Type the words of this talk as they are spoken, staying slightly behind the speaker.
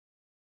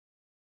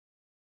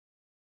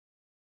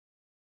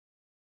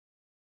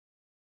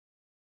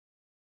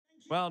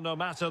Well, no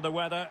matter the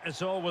weather,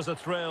 it's always a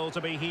thrill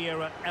to be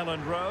here at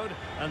Elland Road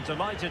and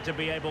delighted to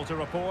be able to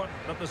report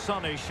that the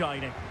sun is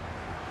shining.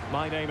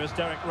 My name is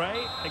Derek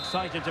Ray,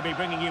 excited to be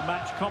bringing you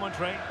match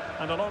commentary,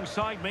 and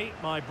alongside me,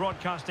 my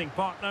broadcasting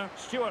partner,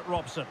 Stuart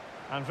Robson.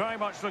 And very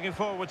much looking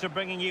forward to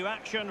bringing you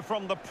action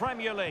from the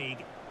Premier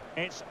League.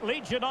 It's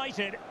Leeds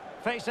United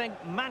facing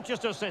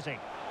Manchester City.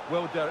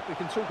 Well, Derek, we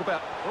can talk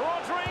about...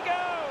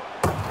 Rodrigo!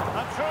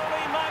 A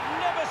truly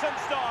magnificent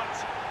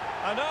start.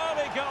 An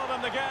early goal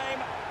in the game.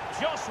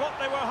 Just what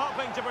they were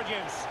hoping to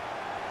produce.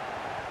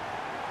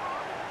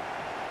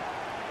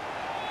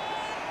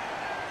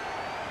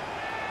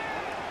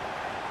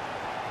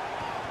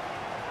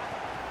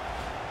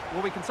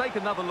 Well, we can take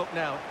another look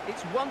now.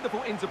 It's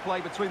wonderful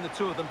interplay between the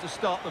two of them to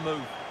start the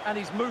move. And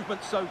his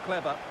movement's so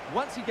clever.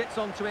 Once he gets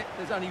onto it,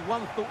 there's only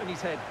one thought in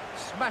his head.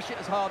 Smash it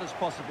as hard as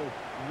possible.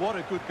 What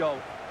a good goal.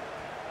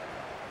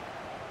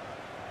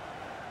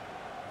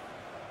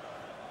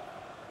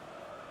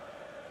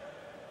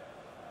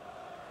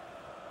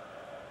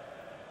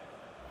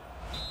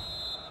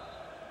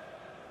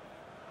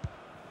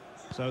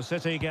 So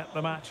City get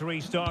the match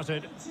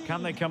restarted.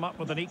 Can they come up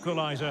with an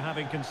equaliser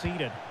having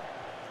conceded?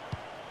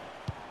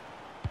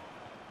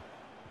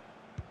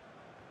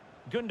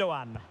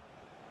 Gundogan.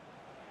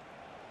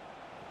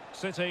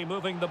 City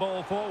moving the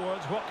ball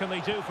forwards. What can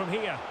they do from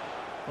here?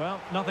 Well,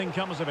 nothing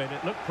comes of it.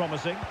 It looked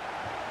promising.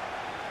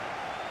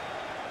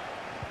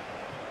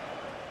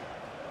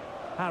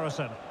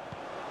 Harrison.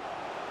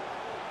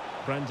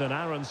 Brendan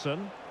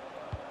Aronson.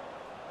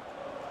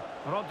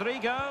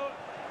 Rodrigo.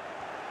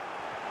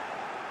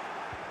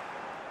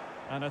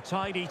 And a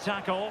tidy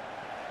tackle.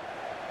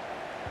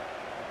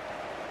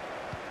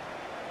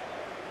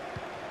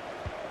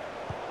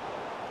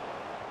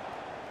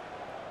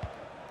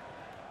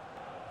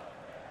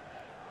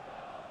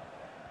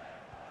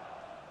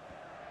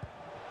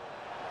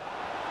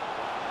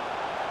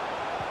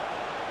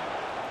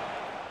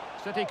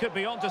 City could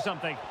be onto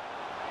something.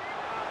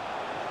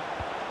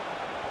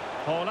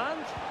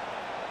 Holland.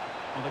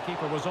 Well, the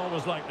keeper was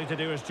always likely to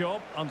do his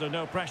job under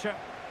no pressure.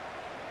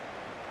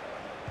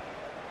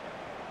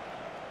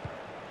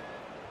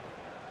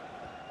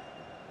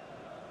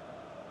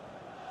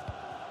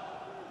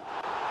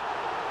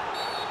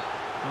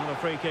 And a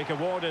free kick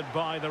awarded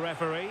by the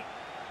referee.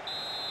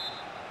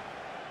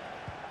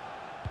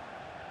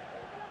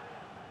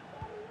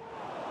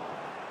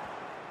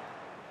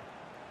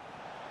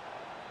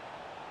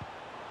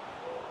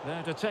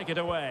 There to take it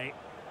away.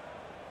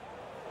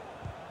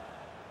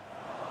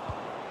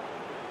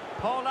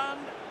 Holland.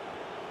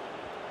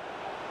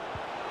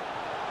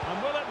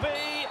 And will it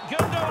be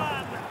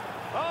Gundogan?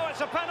 Oh,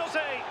 it's a penalty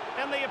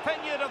in the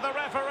opinion of the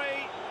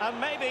referee. And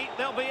maybe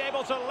they'll be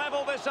able to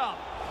level this up.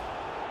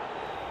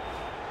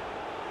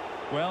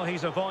 Well,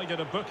 he's avoided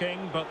a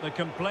booking, but the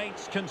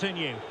complaints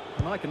continue.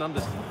 And I can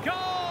understand.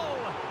 Goal!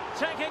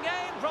 Taking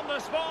aim from the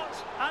spot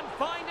and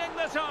finding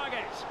the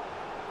target.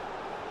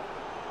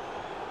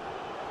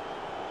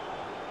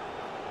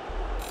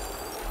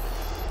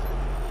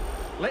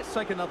 Let's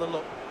take another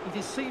look. He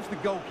deceives the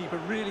goalkeeper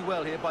really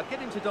well here by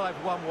getting to dive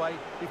one way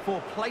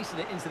before placing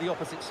it into the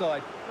opposite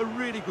side. A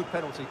really good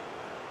penalty.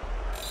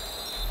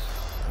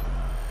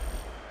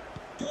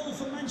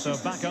 So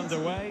back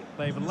underway.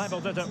 They've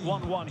levelled it at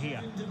 1-1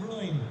 here.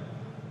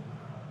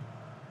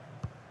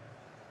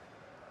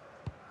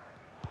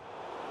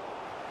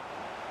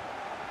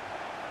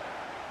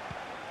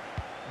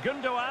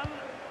 Gundogan.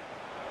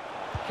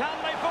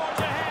 Can they forge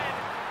ahead?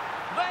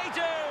 They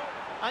do!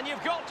 And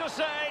you've got to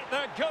say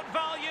they're good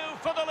value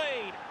for the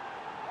lead.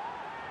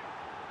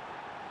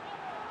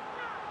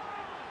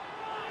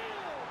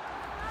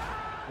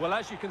 Well,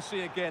 as you can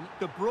see again,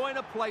 De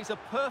Bruyne plays a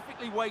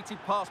perfectly weighted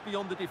pass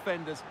beyond the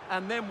defenders.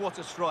 And then what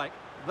a strike.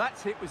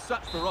 That's hit with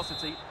such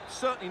ferocity.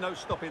 Certainly no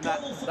stopping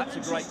that. That's a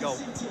great goal.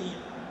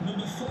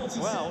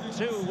 Well,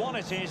 2-1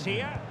 it is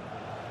here.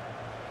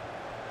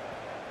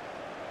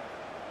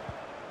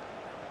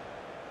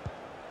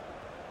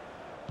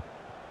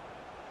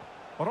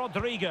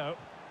 Rodrigo.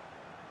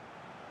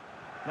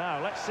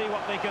 Now, let's see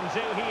what they can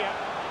do here.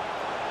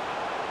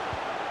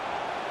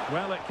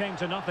 Well, it came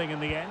to nothing in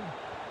the end.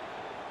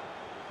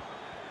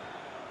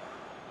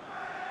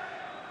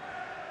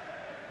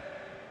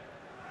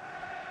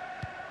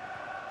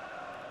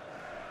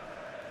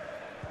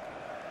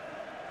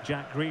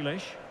 Jack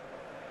Grealish.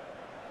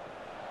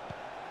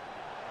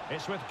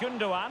 It's with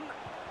Gundogan.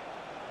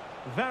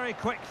 Very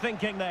quick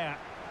thinking there.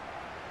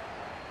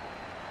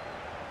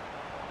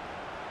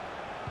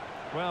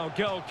 Well,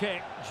 goal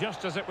kick,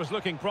 just as it was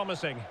looking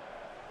promising.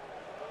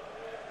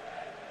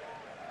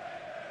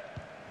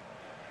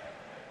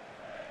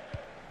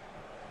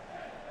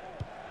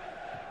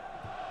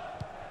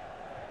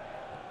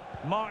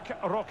 Mark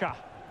Roca.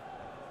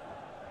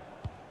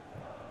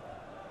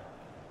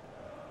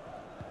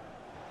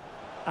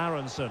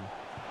 Aronson.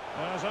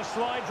 There's a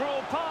slide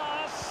rule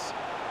pass.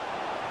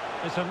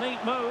 It's a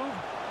neat move.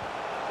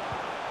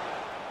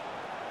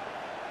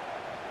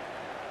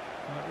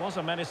 It was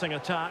a menacing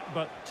attack,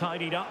 but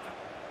tidied up.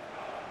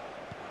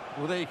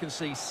 Well, there you can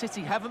see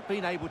City haven't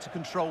been able to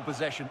control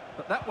possession,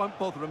 but that won't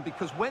bother them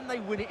because when they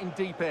win it in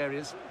deep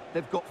areas,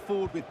 they've got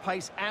forward with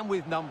pace and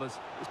with numbers.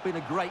 It's been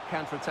a great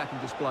counter-attacking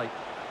display.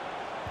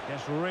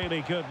 Yes,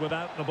 really good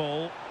without the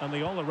ball, and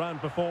the all-around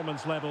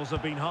performance levels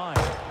have been high.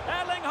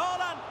 Erling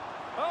Haaland!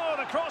 Oh,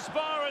 the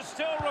crossbar is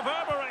still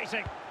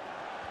reverberating.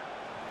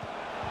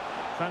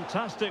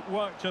 Fantastic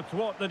work to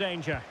thwart the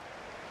danger.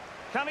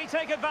 Can he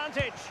take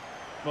advantage?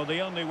 Well,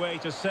 the only way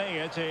to say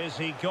it is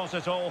he got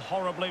it all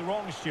horribly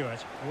wrong,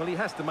 Stuart. Well, he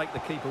has to make the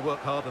keeper work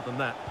harder than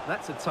that.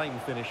 That's a tame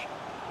finish.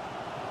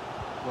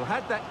 Well,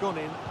 had that gone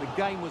in, the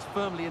game was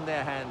firmly in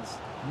their hands.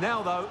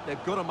 Now, though,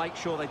 they've got to make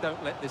sure they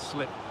don't let this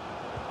slip.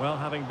 Well,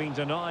 having been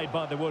denied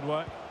by the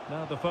woodwork,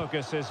 now the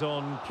focus is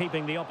on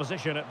keeping the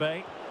opposition at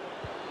bay.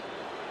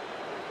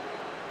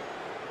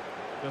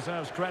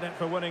 Deserves credit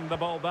for winning the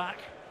ball back.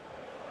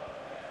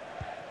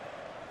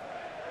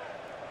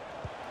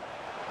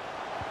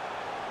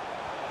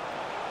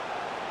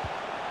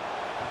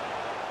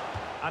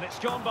 And it's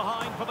gone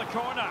behind for the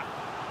corner.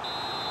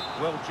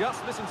 Well,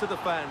 just listen to the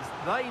fans.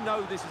 They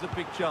know this is a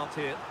big chance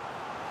here.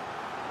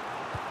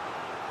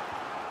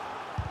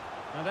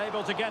 And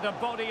able to get a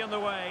body in the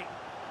way.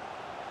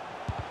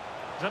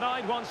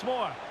 Denied once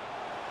more.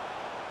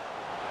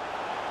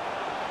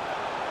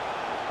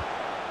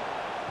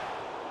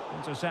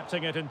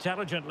 Intercepting it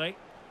intelligently.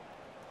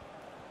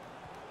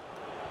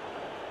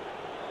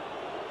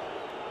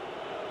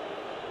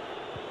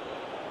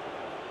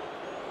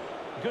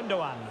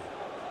 Gundogan.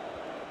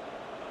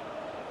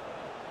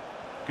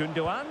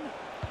 Gundogan.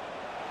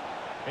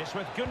 It's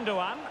with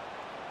Gundogan.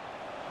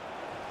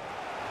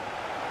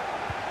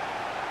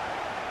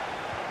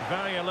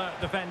 Very alert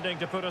defending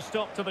to put a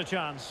stop to the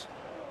chance.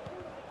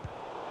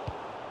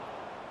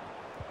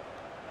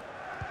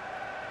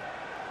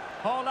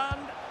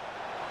 Haaland.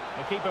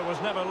 The keeper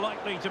was never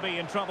likely to be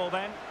in trouble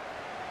then.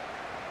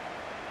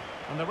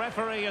 And the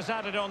referee has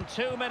added on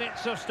 2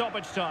 minutes of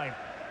stoppage time.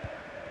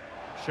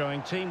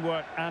 Showing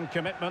teamwork and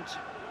commitment.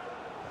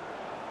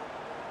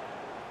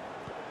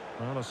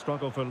 Well, a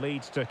struggle for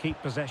Leeds to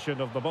keep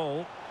possession of the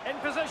ball. In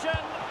position!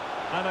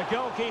 And a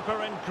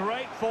goalkeeper in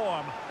great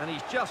form. And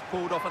he's just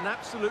pulled off an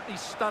absolutely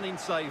stunning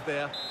save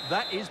there.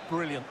 That is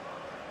brilliant.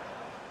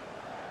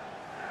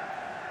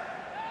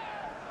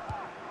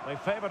 They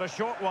favoured a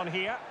short one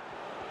here.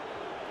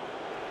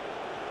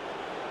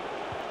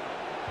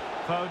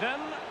 Foden.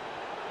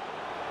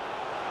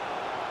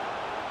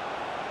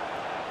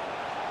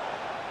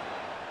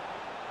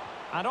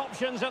 And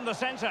options in the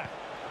centre.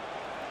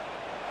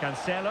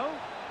 Cancelo.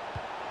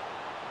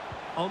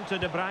 On to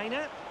De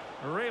Bruyne.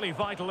 Really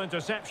vital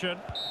interception.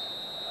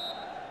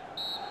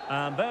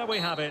 And there we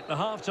have it, the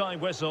half-time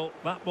whistle.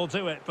 That will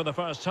do it for the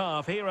first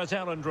half here at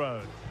Elland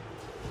Road.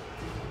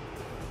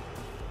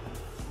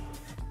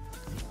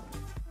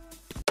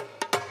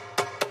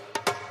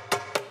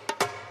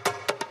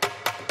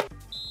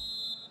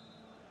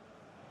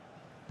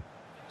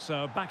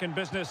 So back in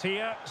business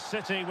here,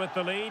 City with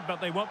the lead, but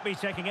they won't be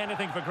taking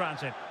anything for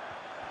granted.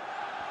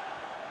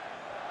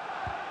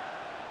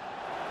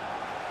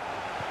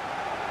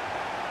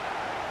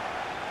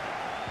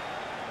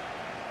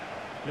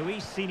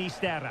 Luis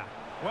Sinisterra.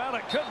 Well,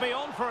 it could be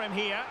on for him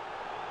here.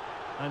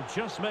 And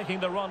just making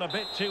the run a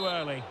bit too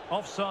early.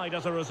 Offside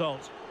as a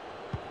result.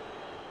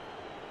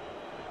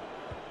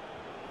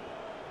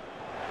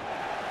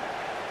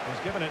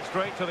 He's given it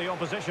straight to the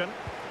opposition.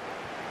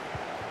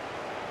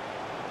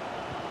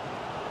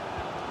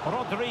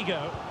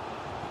 Rodrigo.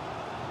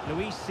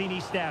 Luis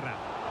Sinisterra.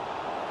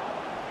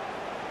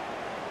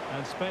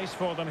 And space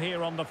for them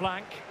here on the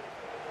flank.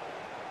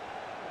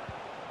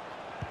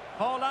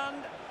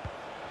 Haaland.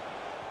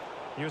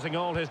 Using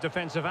all his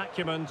defensive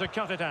acumen to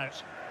cut it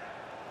out.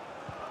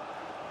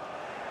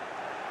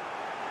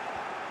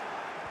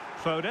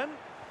 Foden.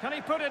 Can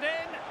he put it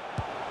in?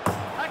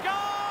 A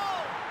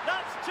goal!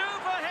 That's 2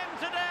 for him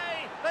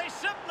today. They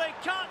simply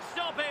can't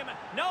stop him.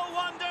 No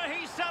wonder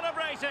he's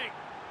celebrating.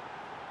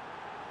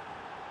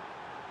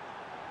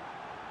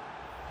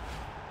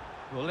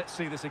 Well, let's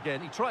see this again.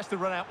 He tries to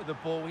run out with the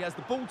ball. He has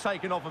the ball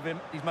taken off of him.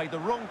 He's made the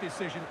wrong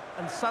decision,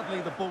 and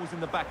suddenly the ball's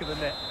in the back of the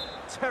net.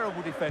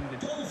 Terrible defending.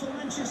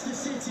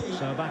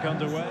 So back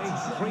underway.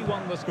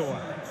 3-1 the score.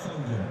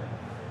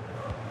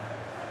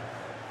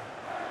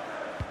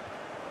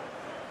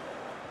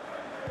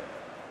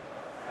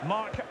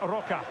 Marc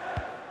Roca.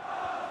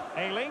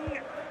 Ayling.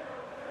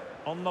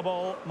 On the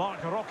ball,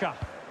 Marc Roca.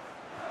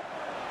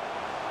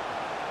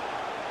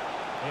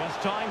 He has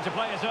time to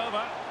play it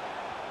over.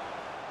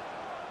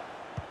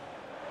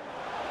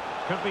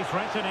 Could be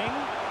threatening.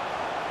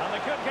 And they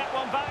could get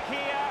one back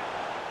here.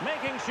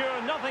 Making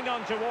sure nothing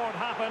untoward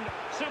happened.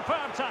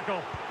 Superb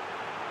tackle.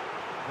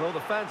 Well,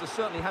 the fans are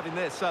certainly having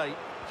their say.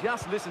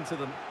 Just listen to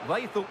them.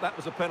 They thought that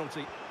was a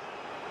penalty.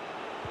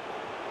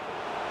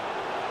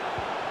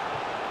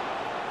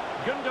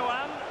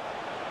 Gundogan.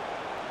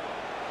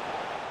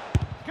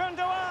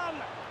 Gundogan!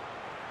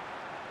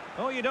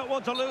 Oh, you don't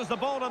want to lose the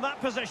ball in that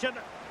position.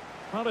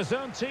 Well, his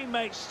own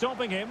teammates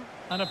stopping him.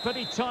 And a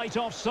pretty tight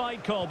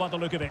offside call by the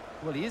look of it.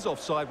 Well, he is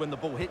offside when the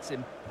ball hits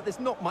him, but there's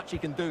not much he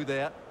can do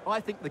there.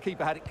 I think the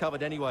keeper had it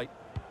covered anyway.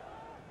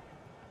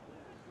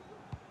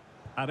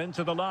 And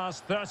into the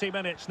last 30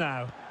 minutes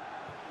now.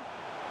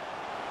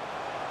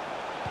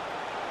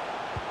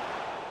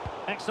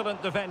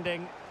 Excellent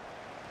defending.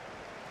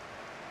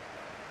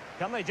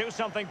 Can they do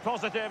something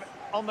positive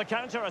on the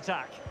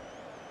counter-attack?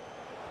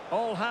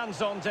 All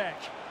hands on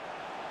deck.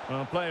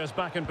 Well, players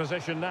back in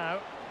position now.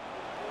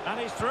 And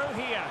he's through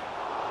here.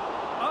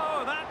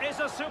 Oh, that is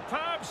a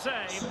superb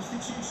save.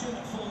 Substitution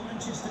for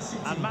Manchester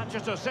City. And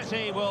Manchester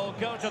City will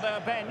go to their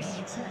bench.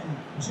 Number 10,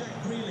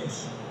 Jack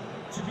Grealish,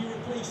 to be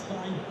replaced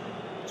by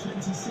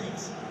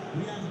 26,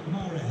 Riyad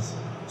Mahrez.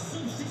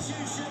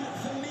 Substitution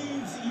for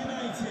Leeds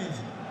United.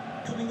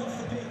 Coming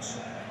off the pitch,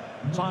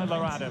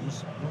 Tyler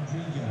Adams.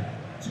 Rodrigo,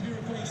 to be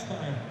replaced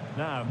by...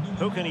 Now,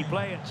 who can he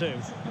play it to?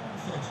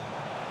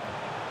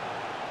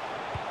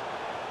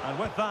 And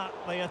with that,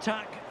 the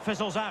attack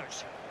fizzles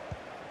out.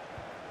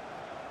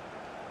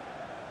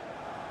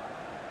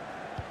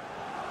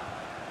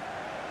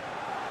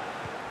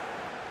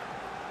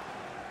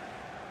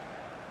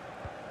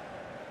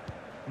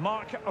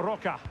 Mark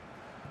Roca.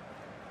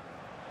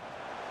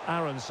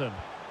 Aronson.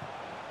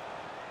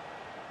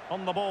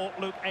 On the ball,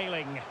 Luke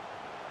Ayling.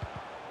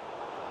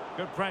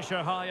 Good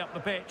pressure high up the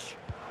pitch.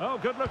 Oh,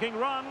 good-looking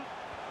run.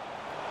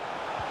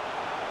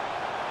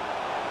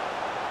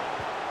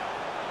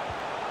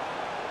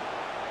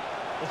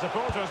 The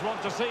supporters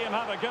want to see him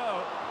have a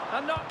go.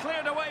 And not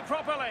cleared away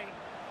properly.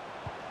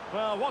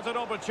 Well, what an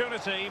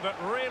opportunity, but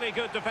really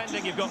good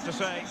defending, you've got to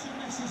say.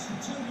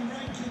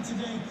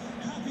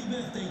 Happy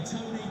birthday,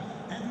 Tony.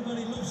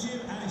 Everybody loves you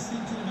and is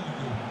thinking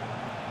about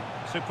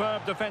you.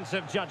 Superb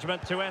defensive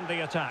judgment to end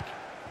the attack.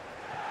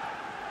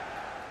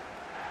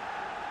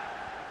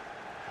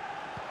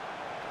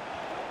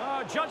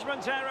 Oh,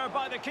 judgment error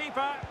by the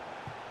keeper.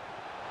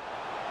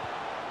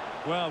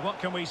 Well, what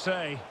can we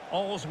say?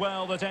 All's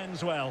well that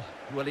ends well.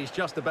 Well, he's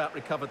just about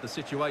recovered the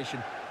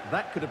situation.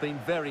 That could have been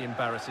very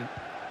embarrassing.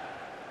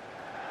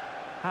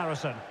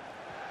 Harrison.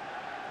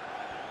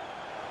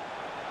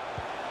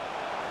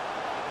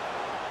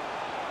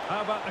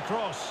 How about the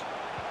cross?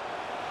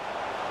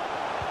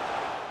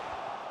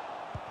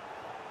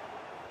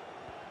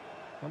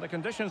 Well, the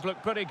conditions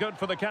look pretty good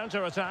for the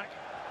counter-attack.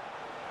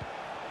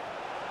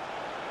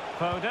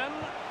 Foden.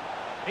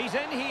 He's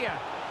in here.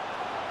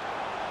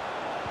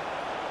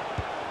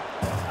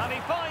 And he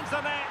finds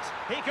the net.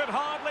 He could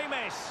hardly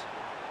miss.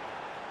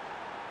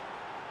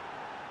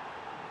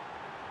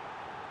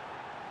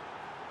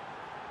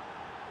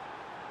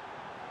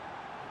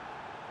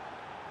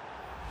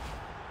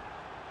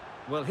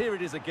 Well, here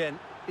it is again.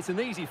 It's an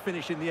easy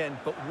finish in the end,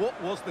 but what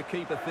was the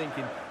keeper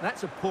thinking?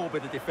 That's a poor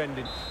bit of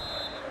defending.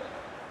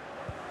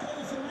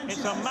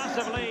 It's a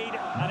massive lead,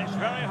 and it's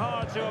very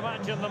hard to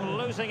imagine them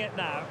losing it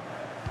now.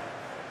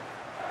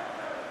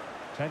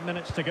 10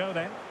 minutes to go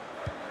then.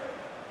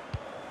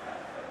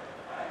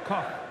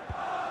 Koch.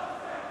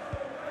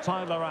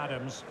 Tyler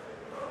Adams.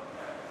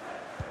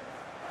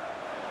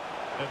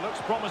 It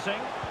looks promising.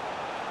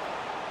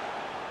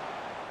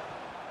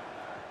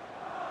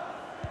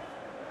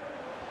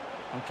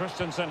 And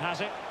Christensen has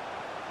it.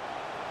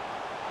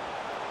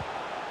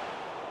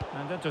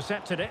 And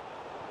intercepted it.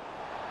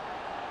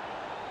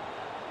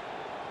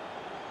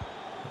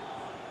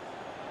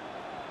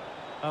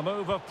 A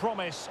move of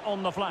promise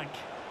on the flank.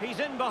 He's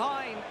in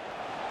behind.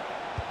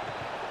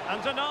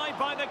 And denied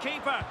by the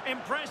keeper.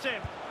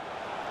 Impressive.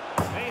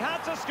 He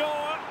had to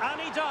score,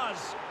 and he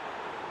does.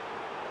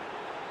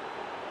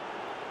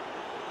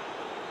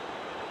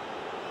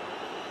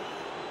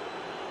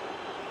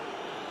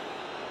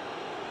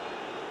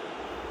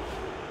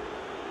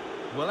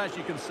 Well, as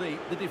you can see,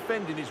 the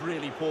defending is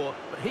really poor,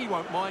 but he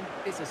won't mind.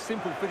 It's a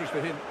simple finish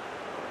for him.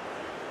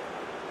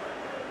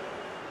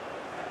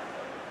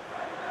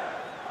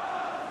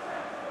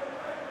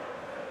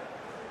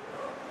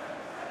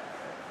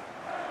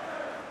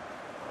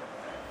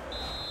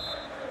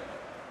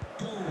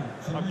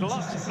 A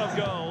glut of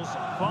goals.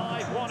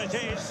 5-1 it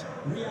is.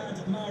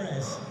 Riyad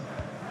Mahrez.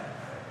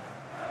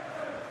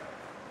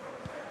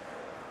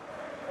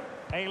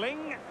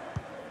 Ayling.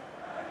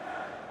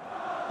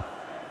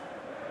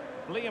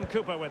 Liam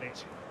Cooper with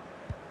it.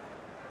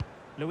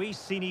 Luis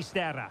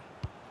Sinisterra.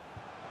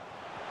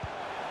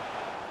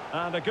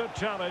 And a good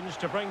challenge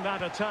to bring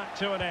that attack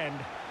to an end.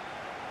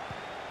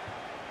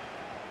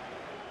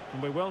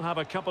 And we will have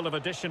a couple of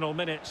additional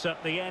minutes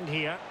at the end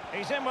here.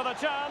 He's in with a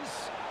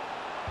chance.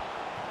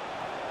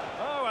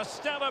 Oh, a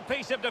stellar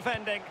piece of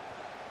defending.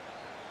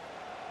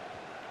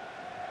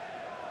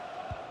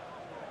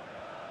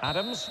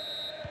 Adams.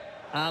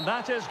 And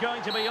that is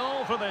going to be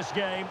all for this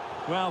game.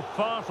 Well,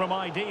 far from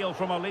ideal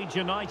from a Leeds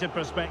United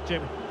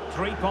perspective.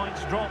 3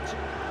 points dropped.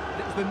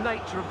 It was the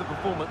nature of the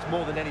performance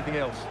more than anything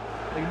else.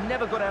 They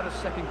never got out of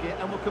second gear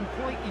and were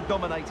completely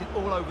dominated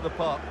all over the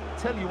park.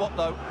 Tell you what,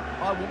 though,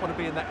 I wouldn't want to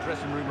be in that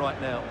dressing room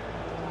right now.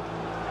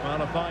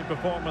 Well, a fine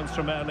performance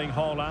from Erling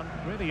Haaland.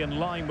 Really in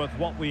line with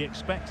what we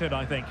expected,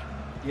 I think.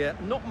 Yeah,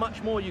 not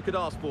much more you could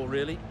ask for,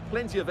 really.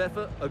 Plenty of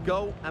effort, a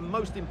goal, and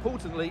most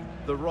importantly,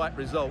 the right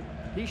result.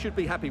 He should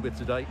be happy with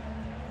today.